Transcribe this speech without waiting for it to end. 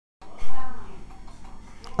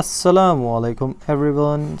Assalamualaikum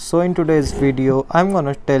everyone. So in today's video I'm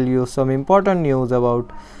gonna tell you some important news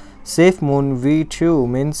about Safemoon V2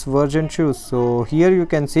 means version 2. So here you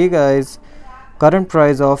can see guys, current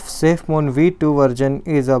price of Safemoon V2 version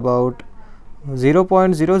is about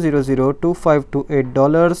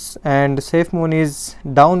 $0.0002528 and Safemoon is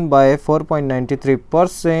down by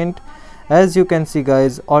 4.93%. As you can see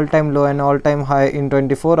guys, all-time low and all-time high in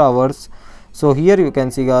 24 hours. So here you can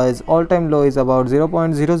see guys, all-time low is about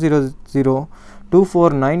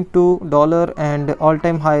 $0.0002492 and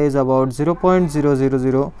all-time high is about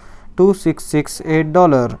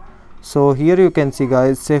 $0.0002668. so here you can see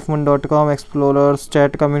guys, safemoon.com, explorers,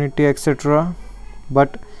 chat, community, etc.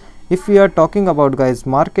 But if we are talking about guys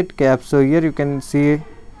market cap, so here you can see,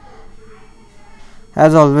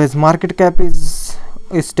 as always, market cap is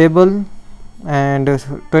stable and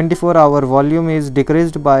 24-hour volume is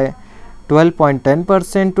decreased by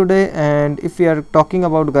 12.10% today. And if we are talking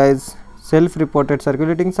about guys self-reported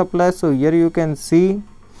circulating supply, so here you can see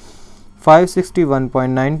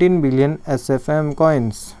 561.19 billion SFM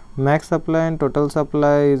coins. Max supply and total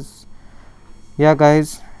supply is, yeah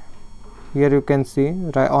guys, here you can see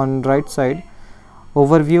on right side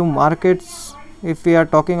overview markets. If we are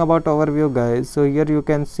talking about overview guys, so here you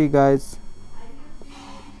can see guys,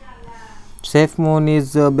 Safemoon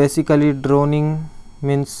is basically droning,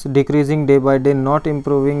 means decreasing day by day, not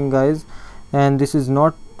improving guys, and this is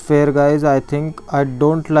not fair guys. I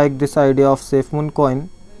don't like this idea of Safemoon coin.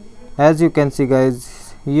 As you can see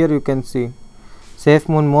guys, here you can see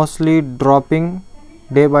Safemoon mostly dropping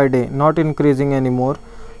day by day, not increasing anymore.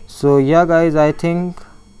 So yeah guys, I think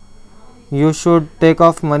you should take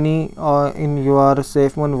off money in your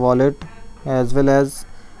Safemoon wallet, as well as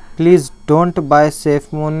please don't buy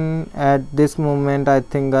Safemoon at this moment, I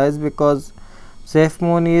think guys, because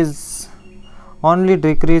Safemoon is only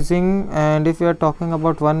decreasing. And if you are talking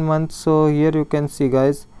about 1 month, so here you can see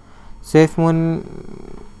guys, Safemoon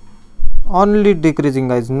only decreasing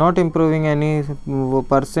guys, not improving any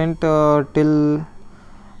percent till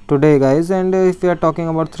today guys. And if we are talking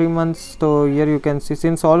about 3 months, so here you can see,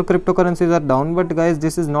 since all cryptocurrencies are down, but guys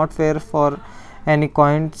this is not fair for any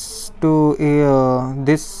coins to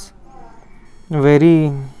this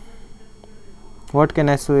very, what can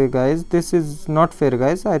I say guys, this is not fair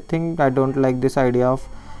guys. I don't like this idea of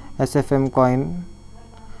SFM coin,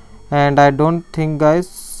 and I don't think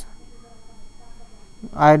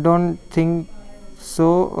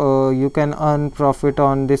so you can earn profit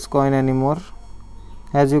on this coin anymore.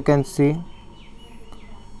 As you can see,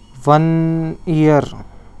 1 year,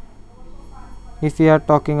 if we are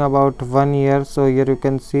talking about 1 year, so here you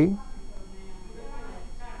can see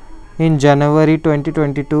in January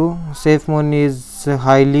 2022 Safemoon is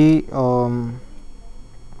highly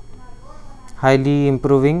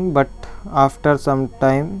improving, but after some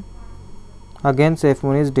time again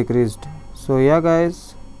Safemoon is decreased. So yeah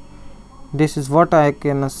guys, this is what I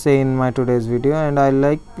can say in my today's video, and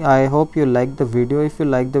I hope you like the video. If you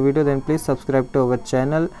like the video, then please subscribe to our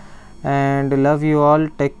channel, and love you all.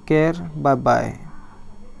 Take care. Bye bye.